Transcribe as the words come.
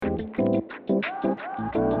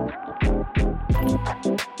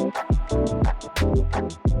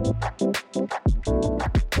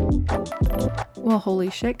Well, holy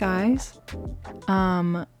shit, guys.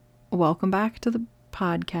 Welcome back to the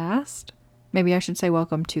podcast. Maybe I should say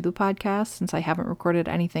welcome to the podcast, since I haven't recorded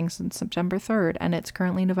anything since September 3rd, and it's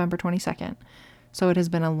currently November 22nd. So it has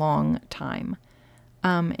been a long time.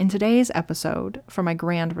 In today's episode, for my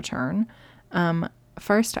grand return,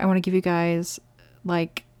 first I want to give you guys, some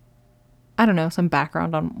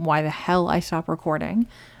background on why the hell I stopped recording,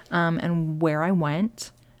 and where I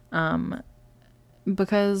went,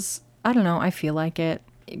 because I feel like it,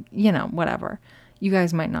 whatever. You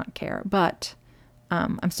guys might not care, but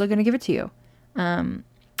I'm still going to give it to you. And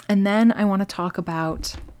then I want to talk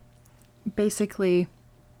about basically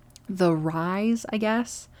the rise, I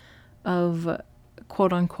guess, of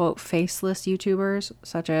quote unquote faceless YouTubers,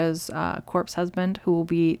 such as Corpse Husband, who will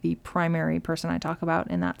be the primary person I talk about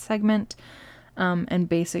in that segment, and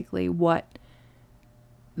basically what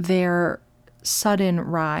their sudden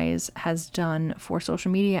rise has done for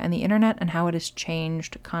social media and the internet, and how it has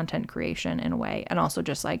changed content creation in a way, and also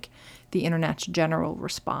just like the internet's general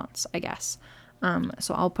response, I guess.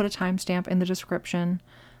 So I'll put a timestamp in the description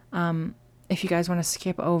if you guys want to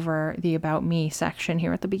skip over the About Me section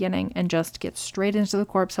here at the beginning and just get straight into the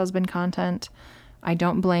Corpse Husband content. I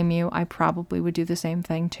don't blame you. I probably would do the same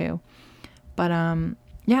thing too. But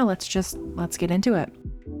yeah, let's get into it.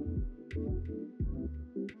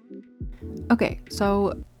 Okay,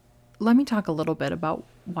 so let me talk a little bit about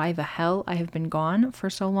why the hell I have been gone for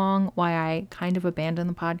so long, why I kind of abandoned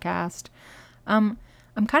the podcast. I'm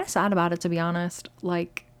kind of sad about it, to be honest.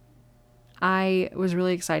 Like, I was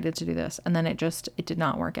really excited to do this, and then it did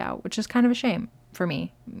not work out, which is kind of a shame for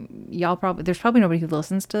me. There's probably nobody who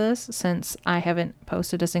listens to this, since I haven't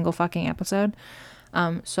posted a single fucking episode.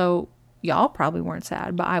 So y'all probably weren't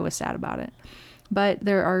sad, but I was sad about it. But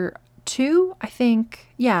there are two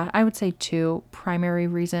primary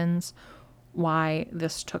reasons why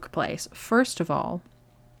this took place. First of all,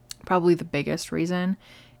 probably the biggest reason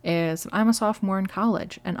is I'm a sophomore in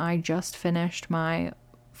college, and I just finished my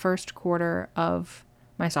first quarter of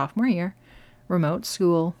my sophomore year, remote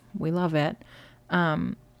school. We love it.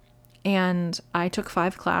 And I took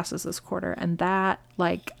 5 classes this quarter, and that,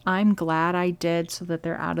 I'm glad I did so that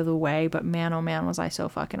they're out of the way, but man, oh man, was I so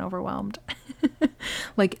fucking overwhelmed.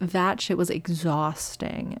 That shit was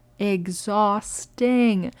exhausting.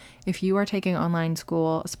 If you are taking online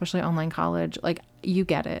school, especially online college, you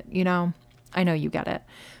get it, I know you get it,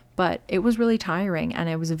 but it was really tiring, and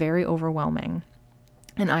it was very overwhelming,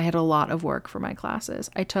 and I had a lot of work for my classes.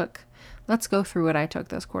 Let's go through what I took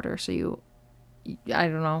this quarter, so I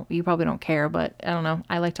don't know, you probably don't care, but I don't know,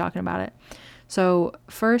 I like talking about it. So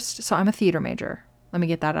I'm a theater major. Let me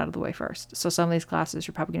get that out of the way first. So some of these classes,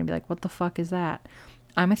 you're probably going to be like, what the fuck is that?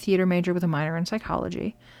 I'm a theater major with a minor in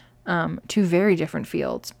psychology. 2 very different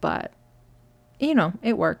fields, but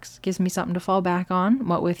it works. Gives me something to fall back on,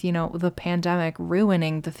 what with, the pandemic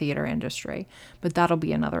ruining the theater industry, but that'll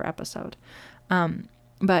be another episode.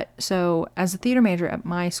 But so as a theater major at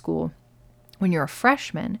my school, when you're a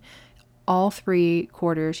freshman, all 3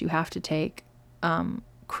 quarters you have to take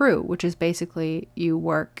crew, which is basically you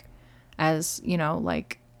work as, a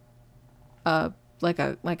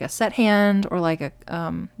set hand, or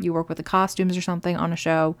you work with the costumes or something on a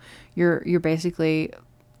show. You're basically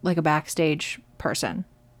like a backstage person.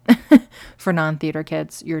 For non-theater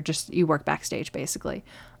kids, you work backstage basically.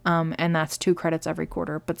 And that's 2 credits every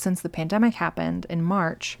quarter. But since the pandemic happened in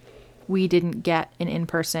March, we didn't get an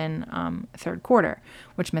in-person 3rd quarter,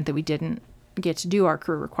 which meant that we didn't get to do our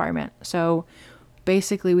crew requirement. So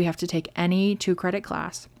basically we have to take any 2-credit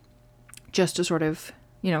class just to sort of,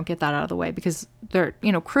 get that out of the way, because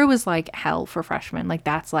crew is like hell for freshmen.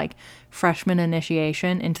 That's freshman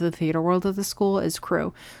initiation into the theater world of the school is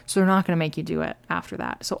crew. So they're not going to make you do it after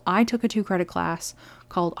that. So I took a 2-credit class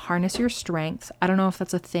called Harness Your Strength. I don't know if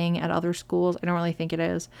that's a thing at other schools. I don't really think it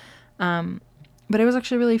is. But it was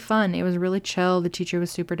actually really fun. It was really chill. The teacher was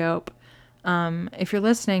super dope. If you're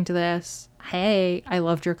listening to this, hey, I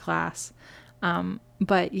loved your class.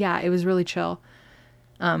 But yeah, it was really chill.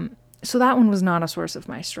 So that one was not a source of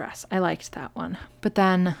my stress. I liked that one. But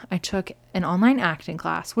then I took an online acting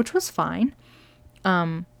class, which was fine.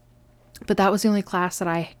 But that was the only class that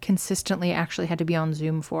I consistently actually had to be on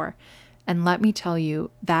Zoom for. And let me tell you,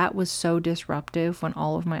 that was so disruptive when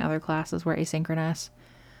all of my other classes were asynchronous.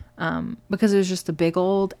 Because it was just a big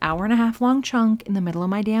old hour-and-a-half long chunk in the middle of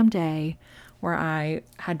my damn day where I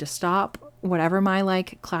had to stop whatever my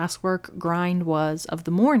classwork grind was of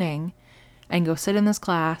the morning and go sit in this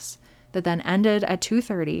class that then ended at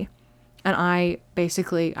 2:30, and I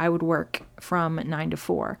would work from 9 to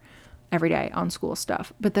 4. every day on school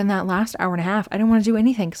stuff. But then that last hour and a half, I didn't want to do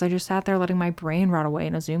anything because I just sat there letting my brain rot away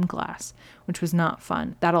in a Zoom class, which was not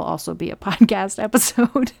fun. That'll also be a podcast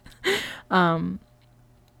episode.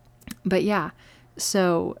 But yeah,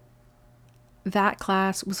 so that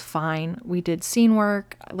class was fine. We did scene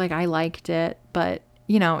work. Like, I liked it, but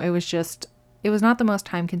you know, it was not the most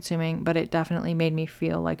time consuming, but it definitely made me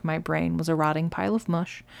feel like my brain was a rotting pile of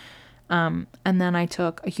mush. And then I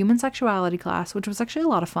took a human sexuality class, which was actually a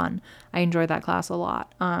lot of fun. I enjoyed that class a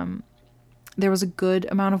lot. There was a good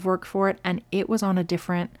amount of work for it, and it was on a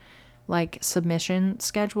different like submission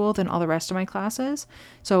schedule than all the rest of my classes.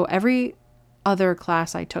 So every other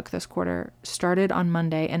class I took this quarter started on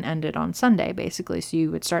Monday and ended on Sunday, basically. So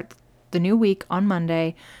you would start the new week on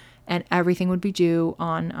Monday, and everything would be due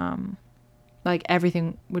on,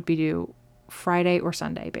 everything would be due Friday or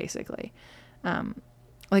Sunday, basically.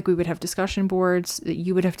 Like, we would have discussion boards that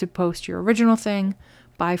you would have to post your original thing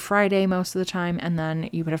by Friday most of the time, and then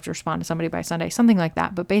you would have to respond to somebody by Sunday, something like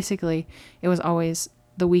that. But basically, it was always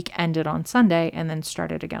the week ended on Sunday and then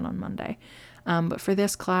started again on Monday. But for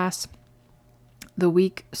this class, the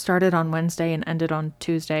week started on Wednesday and ended on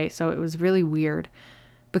Tuesday, so it was really weird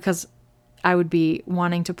because I would be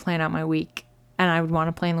wanting to plan out my week and I would want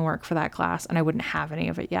to plan the work for that class, and I wouldn't have any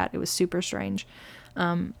of it yet. It was super strange.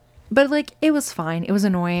 But like, it was fine. It was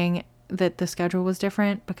annoying that the schedule was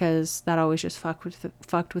different because that always just fucked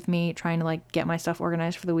with me trying to like get my stuff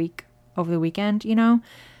organized for the week over the weekend, you know?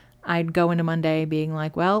 I'd go into Monday being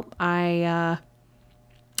like, well, I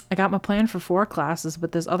got my plan for 4 classes,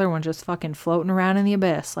 but this other one just fucking floating around in the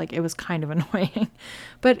abyss. Like, it was kind of annoying.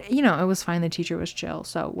 But, you know, it was fine. The teacher was chill,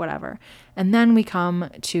 so whatever. And then we come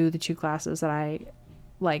to the 2 classes that I,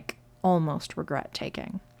 like, almost regret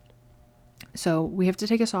taking. So we have to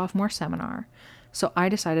take a sophomore seminar. So I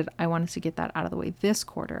decided I wanted to get that out of the way this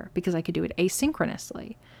quarter because I could do it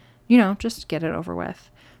asynchronously. You know, just get it over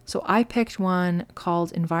with. So I picked one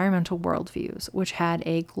called Environmental Worldviews, which had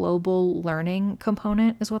a global learning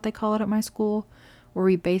component, is what they call it at my school, where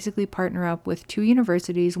we basically partner up with 2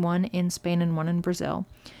 universities, one in Spain and one in Brazil.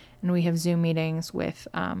 And we have Zoom meetings with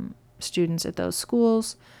students at those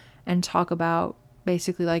schools and talk about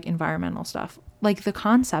basically like environmental stuff. Like, the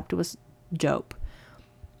concept was dope,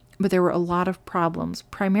 but there were a lot of problems,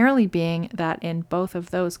 primarily being that in both of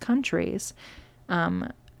those countries,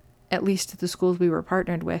 at least the schools we were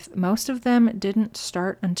partnered with, most of them didn't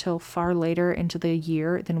start until far later into the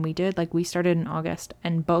year than we did. Like, we started in August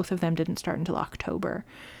and both of them didn't start until October.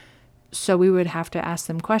 So we would have to ask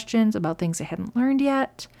them questions about things they hadn't learned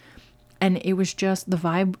yet. And it was just the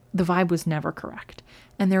vibe was never correct.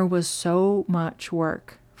 And there was so much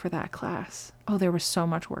work for that class. Oh, there was so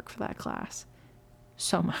much work for that class.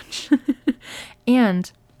 So much. And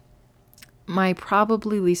my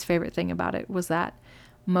probably least favorite thing about it was that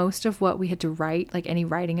most of what we had to write, like any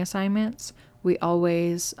writing assignments, we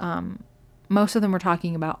always, most of them were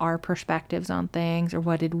talking about our perspectives on things or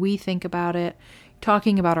what did we think about it,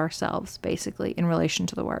 talking about ourselves basically in relation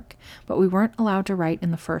to the work. But we weren't allowed to write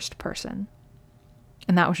in the first person.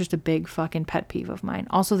 And that was just a big fucking pet peeve of mine.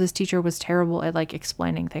 Also, this teacher was terrible at like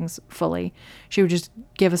explaining things fully. She would just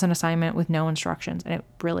give us an assignment with no instructions, and it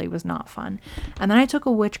really was not fun. And then I took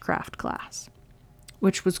a witchcraft class,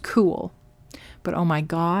 which was cool. But oh my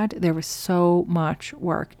God, there was so much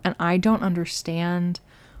work. And I don't understand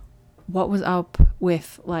what was up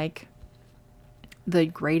with like the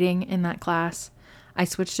grading in that class. I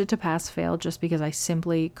switched it to pass fail just because I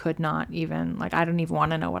simply could not even, like, I don't even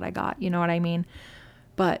want to know what I got. You know what I mean?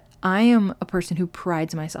 But I am a person who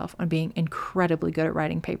prides myself on being incredibly good at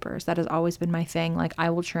writing papers. That has always been my thing. Like, I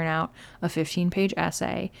will churn out a 15-page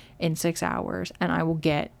essay in 6 hours and I will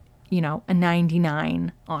get, you know, a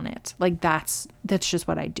 99 on it. Like, that's just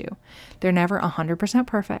what I do. They're never 100%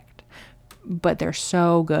 perfect, but they're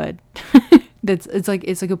so good. It's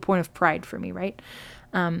like a point of pride for me, right?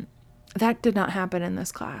 That did not happen in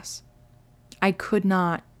this class. I could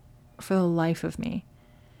not, for the life of me,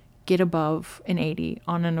 get above an 80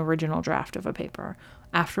 on an original draft of a paper.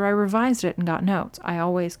 After I revised it and got notes, I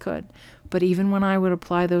always could. But even when I would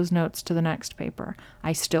apply those notes to the next paper,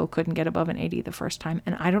 I still couldn't get above an 80 the first time.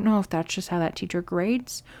 And I don't know if that's just how that teacher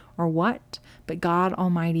grades or what, but God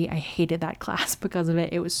almighty, I hated that class because of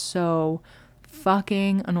it. It was so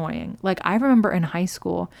fucking annoying. Like, I remember in high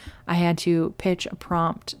school, I had to pitch a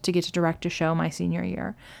prompt to get to direct a show my senior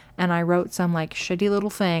year. And I wrote some like shitty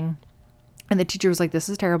little thing. And the teacher was like, this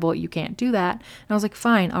is terrible. You can't do that. And I was like,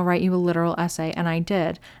 fine, I'll write you a literal essay. And I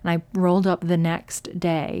did. And I rolled up the next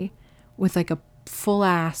day with like a full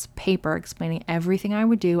ass paper explaining everything I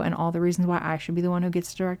would do and all the reasons why I should be the one who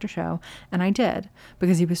gets to direct a show. And I did,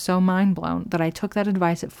 because he was so mind blown that I took that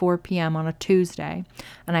advice at 4 p.m. on a Tuesday,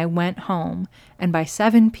 and I went home, and by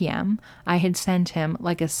 7 p.m. I had sent him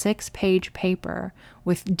like a 6-page paper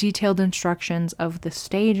with detailed instructions of the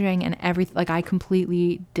staging and everything. Like, I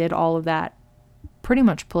completely did all of that, pretty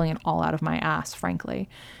much pulling it all out of my ass, frankly.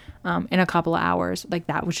 In a couple of hours. Like,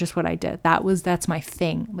 that was just what I did. That's my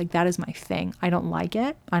thing. Like, that is my thing. I don't like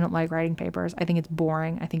it. I don't like writing papers. I think it's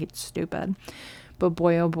boring. I think it's stupid. But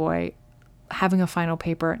boy, oh boy, having a final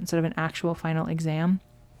paper instead of an actual final exam,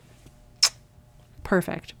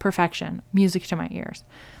 perfection, music to my ears.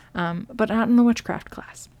 But not in the witchcraft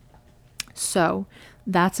class. So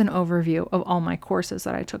that's an overview of all my courses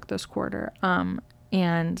that I took this quarter.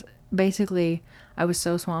 And basically I was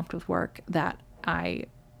so swamped with work that I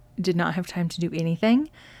did not have time to do anything.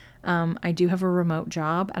 I do have a remote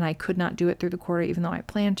job, and I could not do it through the quarter, even though I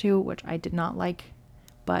planned to, which I did not like,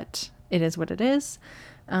 but it is what it is.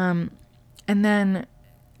 And then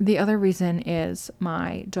the other reason is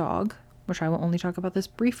my dog, which I will only talk about this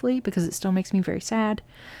briefly because it still makes me very sad.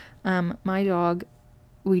 My dog,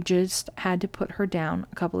 we just had to put her down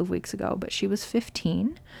a couple of weeks ago, but she was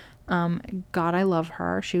 15. God, I love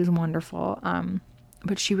her. She was wonderful.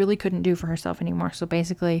 But she really couldn't do for herself anymore. So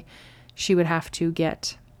basically, she would have to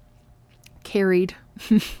get carried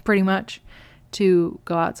pretty much to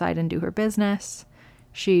go outside and do her business.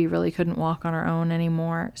 She really couldn't walk on her own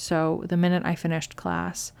anymore. So the minute I finished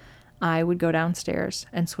class, I would go downstairs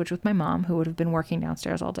and switch with my mom, who would have been working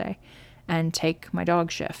downstairs all day, and take my dog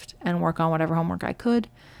shift and work on whatever homework I could.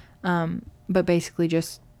 But basically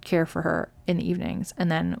just care for her in the evenings. And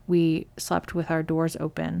then we slept with our doors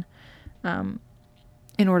open,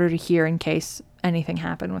 in order to hear in case anything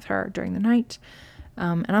happened with her during the night.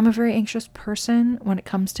 And I'm a very anxious person when it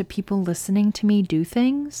comes to people listening to me do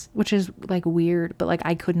things, which is like weird, but like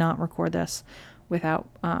I could not record this without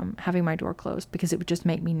having my door closed, because it would just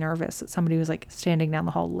make me nervous that somebody was like standing down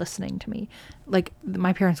the hall listening to me. Like,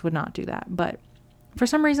 my parents would not do that, but for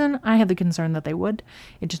some reason I had the concern that they would.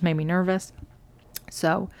 It just made me nervous.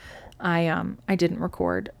 So I didn't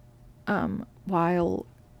record while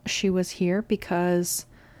she was here because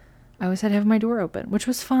I always had to have my door open, which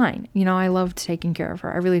was fine. You know, I loved taking care of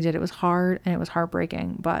her. I really did. It was hard and it was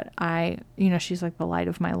heartbreaking, but she's like the light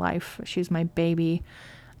of my life. She's my baby.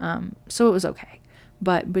 So it was okay.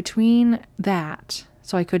 But between that,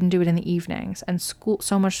 so I couldn't do it in the evenings, and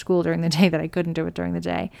so much school during the day that I couldn't do it during the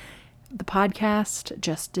day, the podcast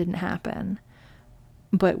just didn't happen.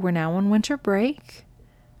 But we're now on winter break.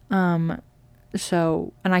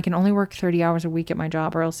 So, and I can only work 30 hours a week at my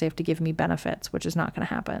job, or else they have to give me benefits, which is not going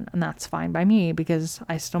to happen. And that's fine by me because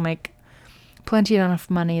I still make plenty enough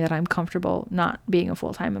money that I'm comfortable not being a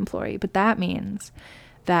full-time employee. But that means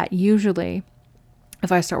that usually if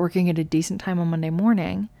I start working at a decent time on Monday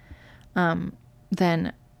morning,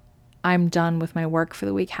 then I'm done with my work for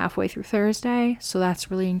the week halfway through Thursday. So that's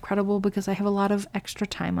really incredible because I have a lot of extra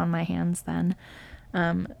time on my hands then.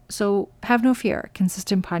 So have no fear,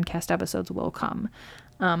 consistent podcast episodes will come.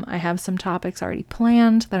 I have some topics already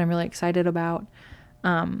planned that I'm really excited about.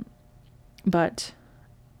 But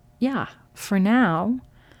yeah, for now,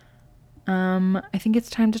 I think it's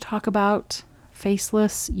time to talk about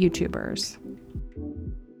faceless YouTubers.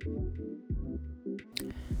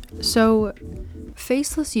 So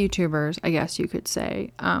faceless YouTubers, I guess you could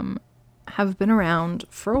say, have been around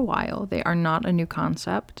for a while. They are not a new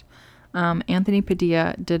concept. Anthony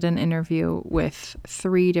Padilla did an interview with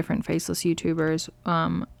 3 different faceless YouTubers,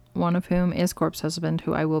 one of whom is Corpse Husband,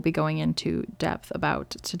 who I will be going into depth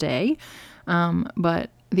about today. But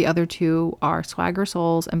the other 2 are Swagger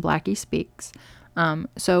Souls and Blackie Speaks.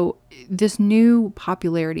 So this new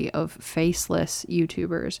popularity of faceless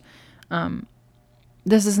YouTubers,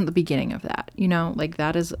 this isn't the beginning of that, like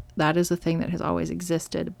that is a thing that has always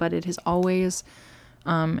existed, but it has always,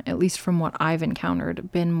 at least from what I've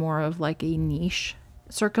encountered, been more of like a niche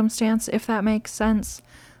circumstance, if that makes sense.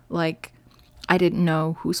 Like, I didn't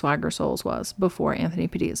know who Swagger Souls was before Anthony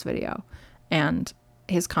Padilla's video, and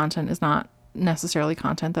his content is not necessarily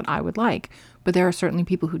content that I would like, but there are certainly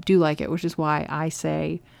people who do like it, which is why I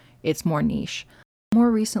say it's more niche. More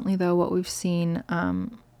recently, though, what we've seen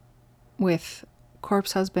with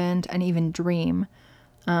Corpse Husband and even Dream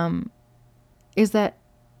is that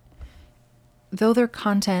though their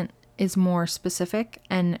content is more specific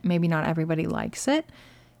and maybe not everybody likes it,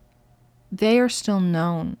 they are still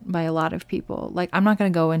known by a lot of people. Like, I'm not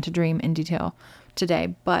going to go into Dream in detail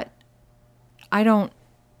today, but I don't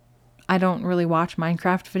really watch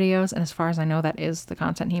Minecraft videos, and as far as I know, that is the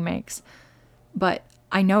content he makes. But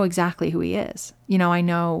I know exactly who he is. You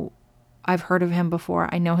know, I've heard of him before.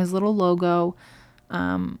 I know his little logo.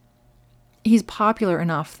 He's popular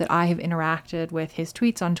enough that I have interacted with his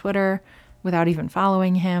tweets on Twitter without even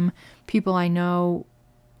following him. People I know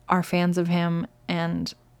are fans of him,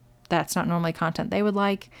 and that's not normally content they would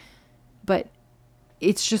like. But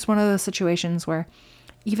it's just one of those situations where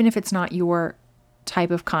even if it's not your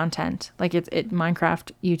type of content, like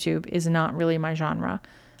Minecraft YouTube is not really my genre,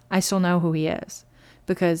 I still know who he is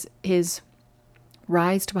because his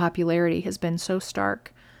rise to popularity has been so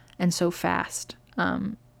stark and so fast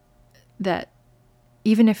that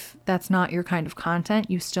even if that's not your kind of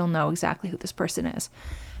content, you still know exactly who this person is.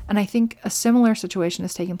 And I think a similar situation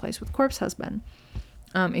has taken place with Corpse Husband.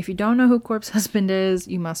 If you don't know who Corpse Husband is,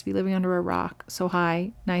 you must be living under a rock. So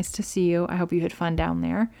hi, nice to see you. I hope you had fun down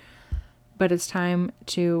there. But it's time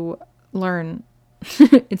to learn.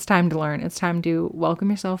 It's time to learn. It's time to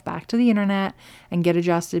welcome yourself back to the internet and get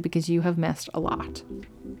adjusted because you have missed a lot.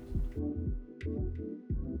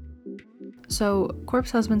 So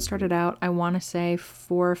Corpse Husband started out, I want to say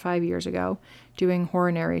 4 or 5 years ago, doing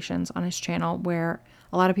horror narrations on his channel where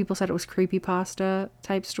a lot of people said it was creepypasta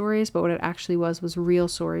type stories, but what it actually was real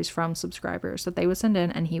stories from subscribers that they would send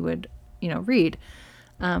in and he would, read.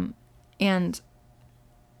 And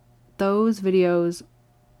those videos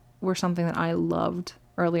were something that I loved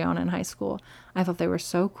early on in high school. I thought they were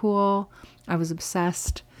so cool. I was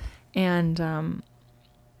obsessed. And I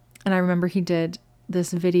remember he did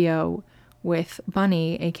this video with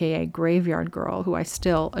Bunny, aka Graveyard Girl, who I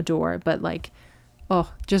still adore, but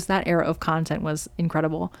just that era of content was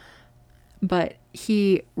incredible. But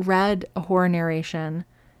he read a horror narration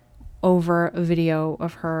over a video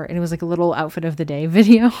of her, and it was like a little outfit of the day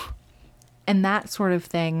video. And that sort of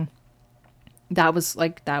thing, that was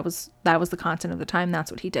the content of the time. That's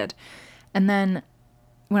what he did. And then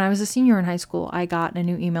when I was a senior in high school, I got a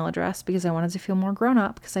new email address because I wanted to feel more grown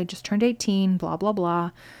up because I just turned 18, blah, blah, blah.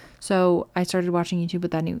 So I started watching YouTube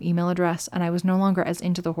with that new email address, and I was no longer as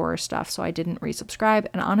into the horror stuff, so I didn't resubscribe,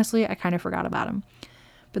 and honestly, I kind of forgot about him.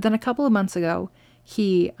 But then a couple of months ago,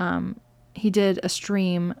 he did a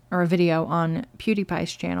stream or a video on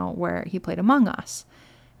PewDiePie's channel where he played Among Us.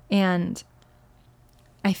 And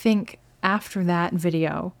I think after that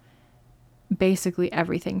video, basically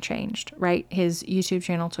everything changed, right? His YouTube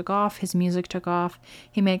channel took off, his music took off.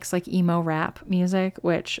 He makes like emo rap music,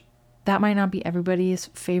 which that might not be everybody's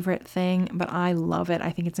favorite thing, but I love it. I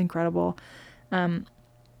think it's incredible.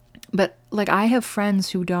 But I have friends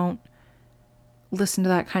who don't listen to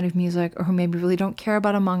that kind of music, or who maybe really don't care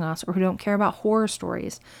about Among Us, or who don't care about horror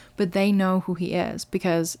stories, but they know who he is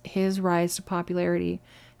because his rise to popularity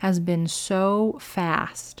has been so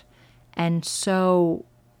fast and so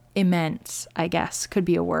immense, I guess could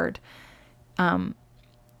be a word, that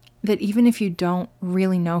even if you don't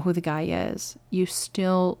really know who the guy is, you've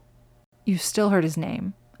still heard his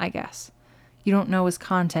name, I guess. You don't know his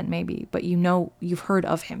content maybe, but you've heard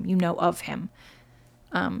of him, you know of him,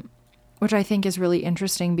 which I think is really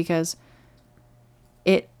interesting because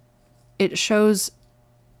it shows,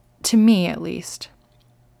 to me at least,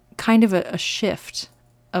 kind of a shift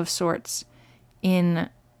of sorts in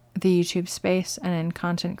the YouTube space and in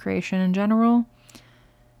content creation in general.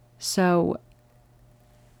 So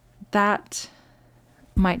that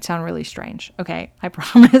might sound really strange. Okay, I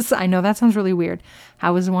promise. I know that sounds really weird.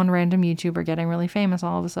 How is one random YouTuber getting really famous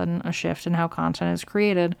all of a sudden a shift in how content is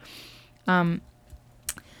created? The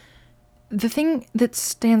thing that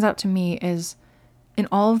stands out to me is in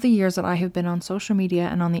all of the years that I have been on social media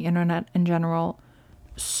and on the internet in general,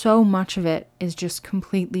 so much of it is just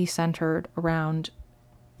completely centered around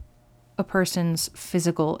a person's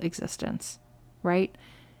physical existence, right?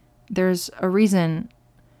 There's a reason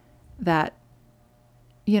that,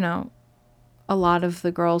 a lot of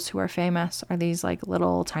the girls who are famous are these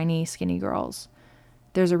little tiny skinny girls.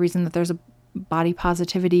 There's a reason that there's a body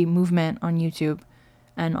positivity movement on YouTube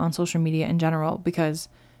and on social media in general, because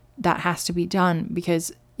that has to be done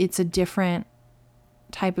because it's a different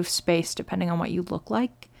type of space depending on what you look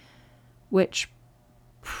like, which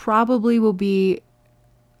probably will be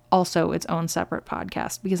also its own separate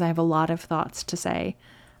podcast because I have a lot of thoughts to say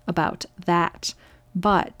about that.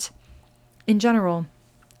 But in general,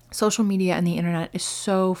 social media and the internet is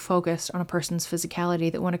so focused on a person's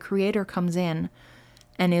physicality that when a creator comes in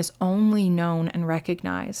and is only known and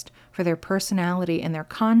recognized for their personality and their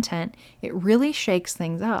content, it really shakes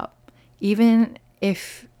things up. Even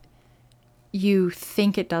if you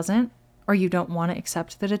think it doesn't, or you don't want to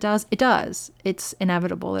accept that it does, it does. It's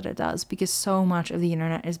inevitable that it does because so much of the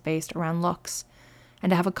internet is based around looks.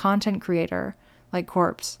 And to have a content creator like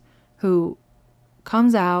Corpse who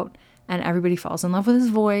comes out and everybody falls in love with his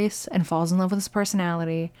voice and falls in love with his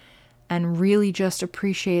personality and really just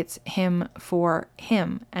appreciates him for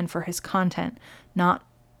him and for his content, not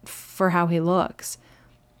for how he looks.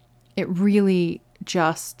 It really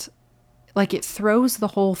just, like, it throws the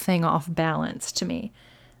whole thing off balance to me,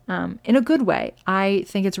 in a good way. I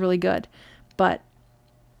think it's really good, but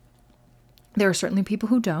there are certainly people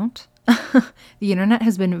who don't. The internet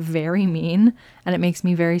has been very mean, and it makes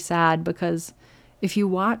me very sad, because if you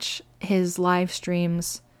watch his live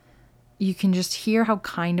streams, you can just hear how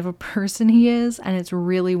kind of a person he is, and it's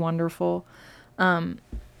really wonderful. I'll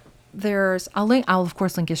of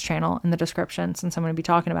course link his channel in the description, since I'm going to be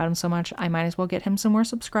talking about him so much. I might as well get him some more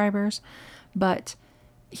subscribers. But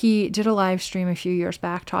he did a live stream a few years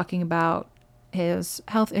back talking about his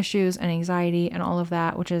health issues and anxiety and all of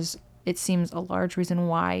that, which is, it seems, a large reason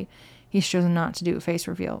why he's chosen not to do a face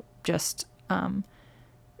reveal. Just,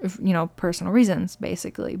 personal reasons,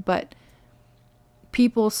 basically. But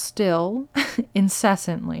people still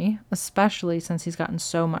incessantly, especially since he's gotten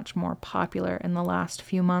so much more popular in the last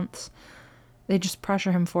few months, they just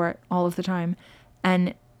pressure him for it all of the time.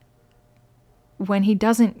 And when he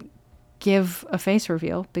doesn't give a face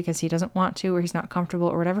reveal because he doesn't want to, or he's not comfortable,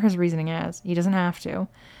 or whatever his reasoning is, he doesn't have to,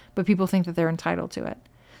 but people think that they're entitled to it.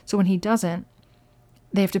 So when he doesn't,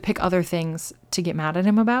 they have to pick other things to get mad at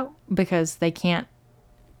him about, because they can't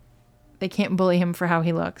bully him for how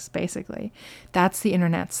he looks, basically. That's the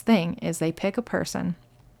internet's thing, is they pick a person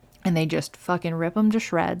and they just fucking rip them to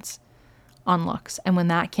shreds on looks. And when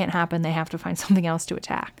that can't happen, they have to find something else to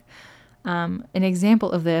attack. An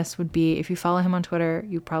example of this would be, if you follow him on Twitter,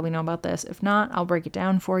 you probably know about this. If not, I'll break it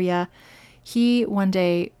down for you. He one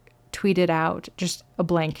day tweeted out just a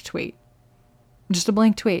blank tweet. Just a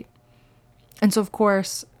blank tweet. And so, of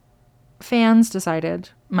course, fans decided,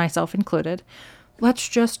 myself included, let's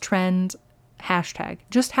just trend hashtag.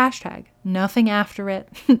 Just hashtag. Nothing after it.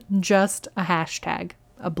 Just a hashtag.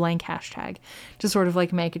 A blank hashtag. To sort of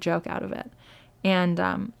like make a joke out of it.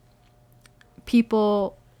 And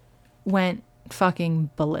people went fucking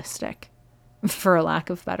ballistic, for a lack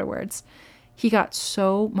of better words. He got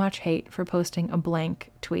so much hate for posting a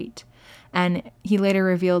blank tweet. And he later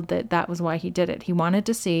revealed that that was why he did it. He wanted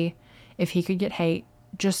to see if he could get hate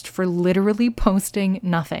just for literally posting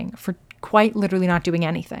nothing, for quite literally not doing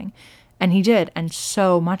anything. And he did, and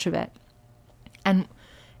so much of it. And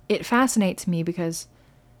it fascinates me, because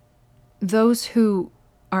those who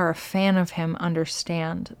are a fan of him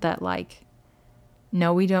understand that, like,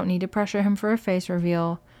 no, we don't need to pressure him for a face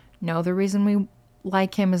reveal. No, the reason we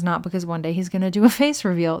like him is not because one day he's going to do a face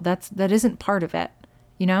reveal. That isn't part of it,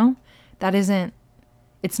 you know?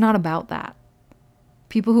 It's not about that.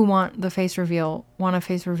 People who want the face reveal want a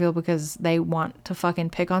face reveal because they want to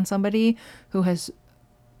fucking pick on somebody who has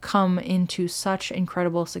come into such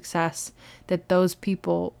incredible success that those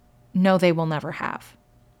people know they will never have.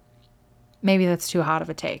 Maybe that's too hot of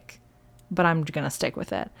a take, but I'm going to stick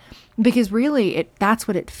with it. Because really, that's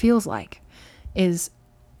what it feels like, is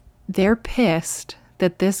they're pissed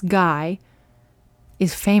that this guy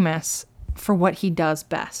is famous for what he does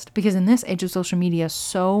best. Because in this age of social media,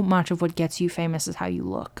 so much of what gets you famous is how you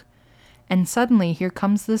look. And suddenly, here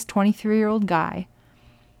comes this 23-year-old guy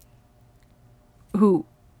who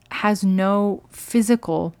has no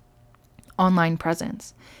physical online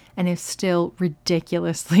presence and is still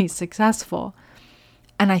ridiculously successful.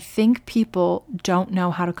 And I think people don't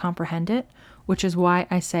know how to comprehend it, which is why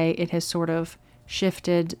I say it has sort of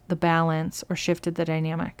shifted the balance, or shifted the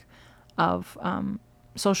dynamic of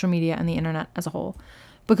social media and the internet as a whole.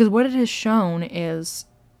 Because what it has shown is,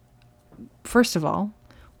 first of all,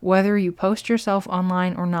 whether you post yourself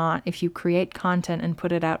online or not, if you create content and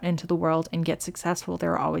put it out into the world and get successful,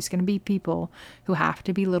 there are always going to be people who have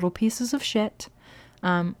to be little pieces of shit,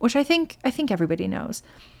 which I think everybody knows.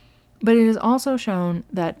 But it has also shown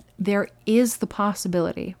that there is the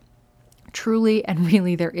possibility, truly and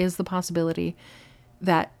really there is the possibility,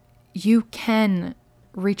 that you can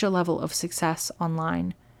reach a level of success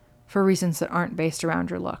online for reasons that aren't based around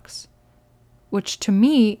your looks, which to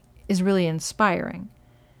me is really inspiring.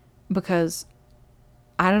 Because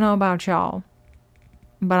I don't know about y'all,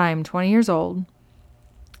 but I'm 20 years old,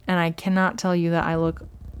 and I cannot tell you that I look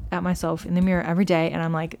at myself in the mirror every day and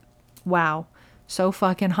I'm like, wow, so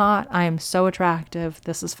fucking hot. I am so attractive.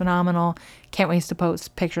 This is phenomenal. Can't wait to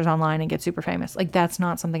post pictures online and get super famous. Like, that's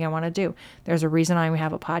not something I want to do. There's a reason I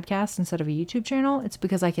have a podcast instead of a YouTube channel. It's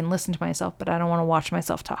because I can listen to myself, but I don't want to watch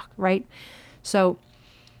myself talk, right? So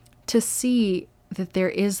to see that there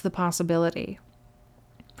is the possibility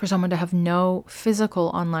for someone to have no physical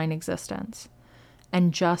online existence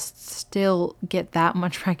and just still get that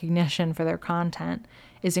much recognition for their content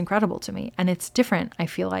is incredible to me. And it's different, I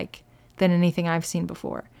feel like, than anything I've seen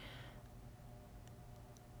before.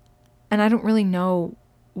 And I don't really know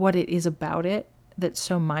what it is about it that's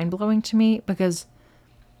so mind-blowing to me, because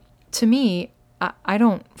to me, I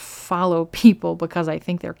don't follow people because I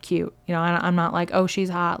think they're cute. You know, I'm not like, oh, she's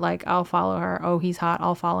hot, like, I'll follow her. Oh, he's hot,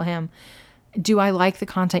 I'll follow him. Do I like the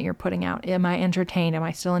content you're putting out? Am I entertained? Am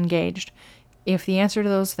I still engaged? If the answer to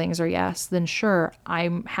those things are yes, then sure,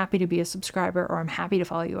 I'm happy to be a subscriber, or I'm happy to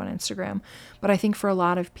follow you on Instagram. But I think for a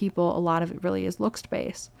lot of people, a lot of it really is looks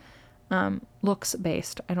based. Looks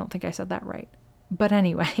based. I don't think I said that right. But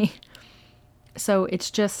anyway, so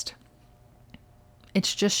it's just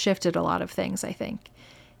shifted a lot of things, I think.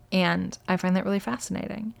 And I find that really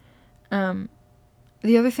fascinating.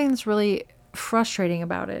 The other thing that's really frustrating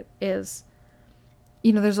about it is,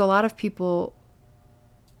 you know, there's a lot of people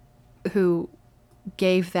who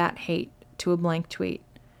gave that hate to a blank tweet.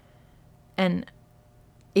 And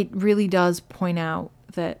it really does point out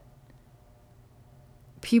that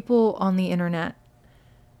people on the internet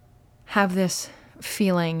have this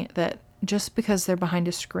feeling that just because they're behind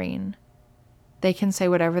a screen, they can say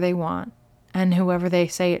whatever they want, and whoever they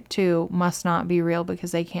say it to must not be real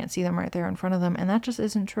because they can't see them right there in front of them. And that just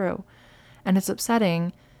isn't true. And it's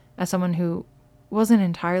upsetting as someone who wasn't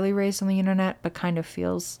entirely raised on the internet, but kind of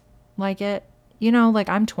feels like it. You know, like,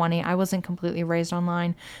 I'm 20, I wasn't completely raised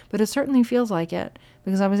online, but it certainly feels like it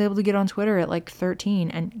because I was able to get on Twitter at like 13,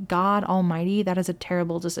 and God almighty, that is a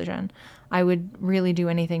terrible decision. I would really do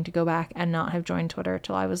anything to go back and not have joined Twitter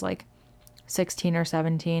till I was like 16 or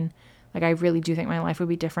 17. Like, I really do think my life would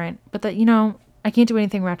be different, but that, you know, I can't do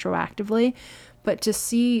anything retroactively. But to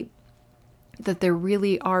see that there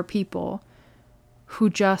really are people who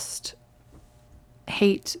just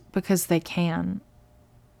hate because they can,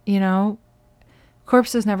 you know,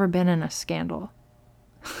 Corpse has never been in a scandal.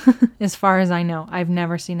 As far as I know, I've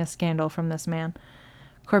never seen a scandal from this man.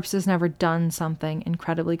 Corpse has never done something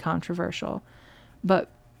incredibly controversial. But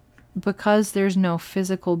because there's no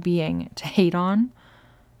physical being to hate on,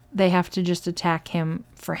 they have to just attack him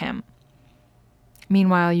for him.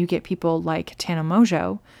 Meanwhile, you get people like Tana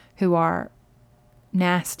Mongeau, who are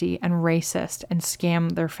nasty and racist and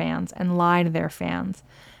scam their fans and lie to their fans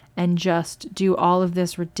and just do all of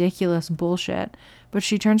this ridiculous bullshit. But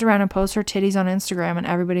she turns around and posts her titties on Instagram and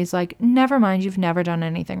everybody's like, never mind, you've never done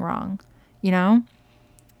anything wrong. You know?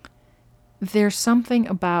 There's something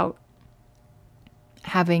about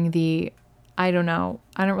having the, I don't know,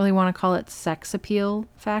 I don't really want to call it sex appeal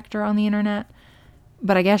factor on the internet,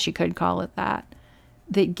 but I guess you could call it that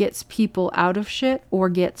gets people out of shit or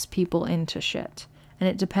gets people into shit. And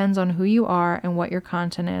it depends on who you are and what your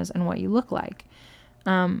content is and what you look like.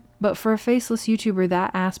 But for a faceless YouTuber,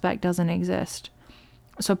 that aspect doesn't exist.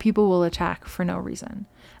 So people will attack for no reason.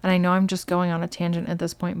 And I know I'm just going on a tangent at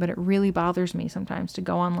this point, but it really bothers me sometimes to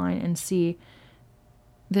go online and see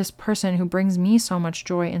this person who brings me so much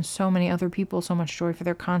joy and so many other people so much joy for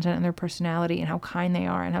their content and their personality and how kind they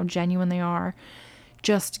are and how genuine they are,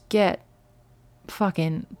 just get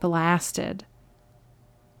fucking blasted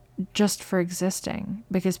just for existing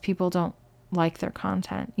because people don't like their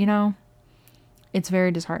content, you know? It's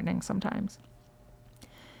very disheartening sometimes.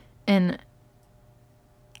 And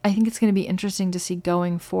I think it's going to be interesting to see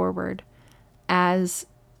going forward as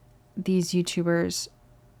these YouTubers,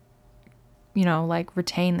 you know, like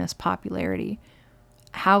retain this popularity,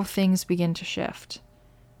 how things begin to shift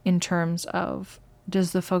in terms of,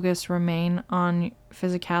 does the focus remain on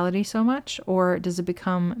physicality so much, or does it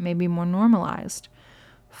become maybe more normalized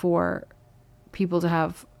for people to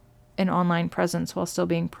have an online presence while still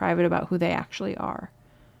being private about who they actually are?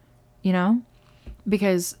 You know?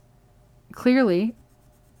 Because clearly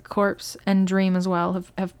Corpse and Dream as well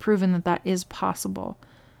have proven that that is possible.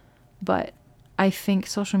 But I think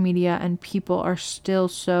social media and people are still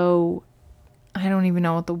so, I don't even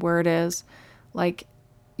know what the word is, like,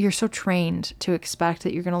 you're so trained to expect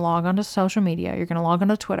that you're going to log onto social media, you're going to log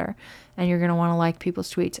onto Twitter, and you're going to want to like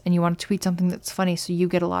people's tweets, and you want to tweet something that's funny so you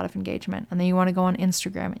get a lot of engagement, and then you want to go on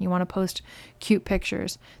Instagram and you want to post cute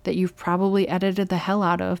pictures that you've probably edited the hell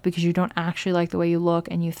out of because you don't actually like the way you look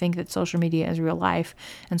and you think that social media is real life,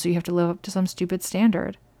 and so you have to live up to some stupid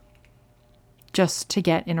standard just to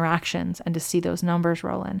get interactions and to see those numbers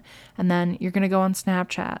roll in. And then you're going to go on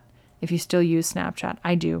Snapchat, if you still use Snapchat.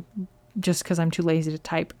 I do, just because I'm too lazy to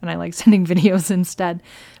type and I like sending videos instead.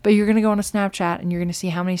 But you're going to go on a Snapchat and you're going to see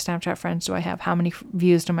how many Snapchat friends do I have, how many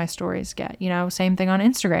views do my stories get. You know, same thing on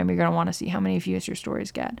Instagram. You're going to want to see how many views your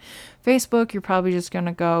stories get. Facebook, you're probably just going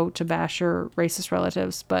to go to bash your racist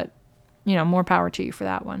relatives, but, you know, more power to you for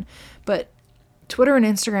that one. But Twitter and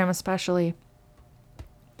Instagram especially,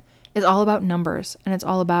 It's all about numbers, and it's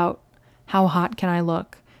all about how hot can I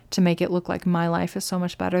look to make it look like my life is so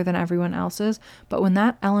much better than everyone else's. But when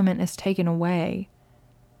that element is taken away,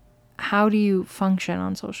 how do you function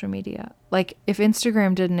on social media? Like, if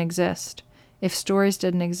Instagram didn't exist, if stories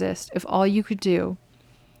didn't exist, if all you could do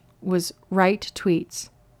was write tweets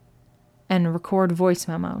and record voice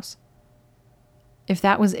memos, if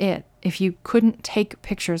that was it, if you couldn't take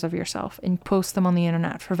pictures of yourself and post them on the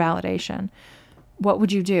internet for validation, what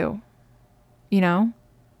would you do? You know?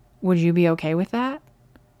 Would you be okay with that?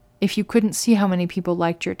 If you couldn't see how many people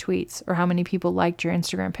liked your tweets, or how many people liked your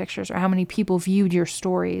Instagram pictures, or how many people viewed your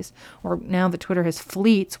stories, or now that Twitter has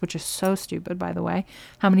fleets, which is so stupid, by the way,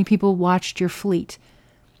 how many people watched your fleet,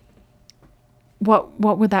 what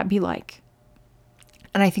would that be like?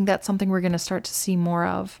 And I think that's something we're going to start to see more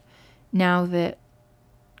of now that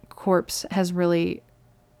Corpse has really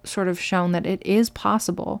sort of shown that it is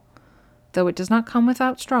possible, though it does not come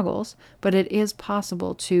without struggles, but it is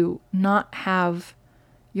possible to not have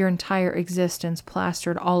your entire existence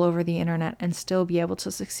plastered all over the internet and still be able to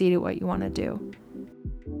succeed at what you want to do.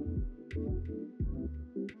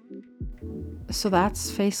 So that's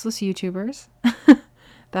Faceless YouTubers.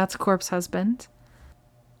 That's Corpse Husband.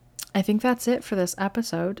 I think that's it for this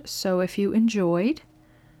episode. So if you enjoyed,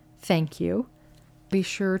 thank you. Be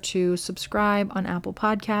sure to subscribe on Apple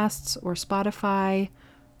Podcasts or Spotify.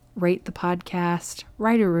 Rate the podcast.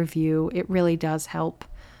 Write a review. It really does help.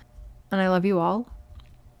 And I love you all.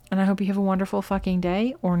 And I hope you have a wonderful fucking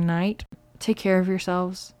day or night. Take care of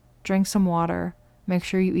yourselves. Drink some water. Make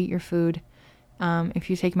sure you eat your food. If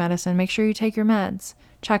you take medicine, make sure you take your meds.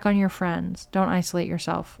 Check on your friends. Don't isolate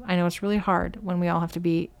yourself. I know it's really hard when we all have to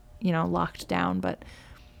be, locked down, but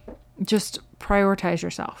just prioritize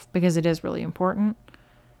yourself because it is really important.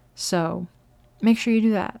 So make sure you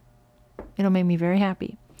do that. It'll make me very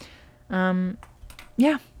happy.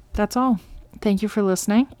 Yeah, that's all. Thank you for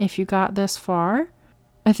listening. If you got this far,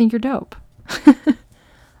 I think you're dope.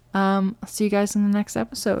 I'll see you guys in the next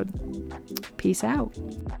episode. Peace out.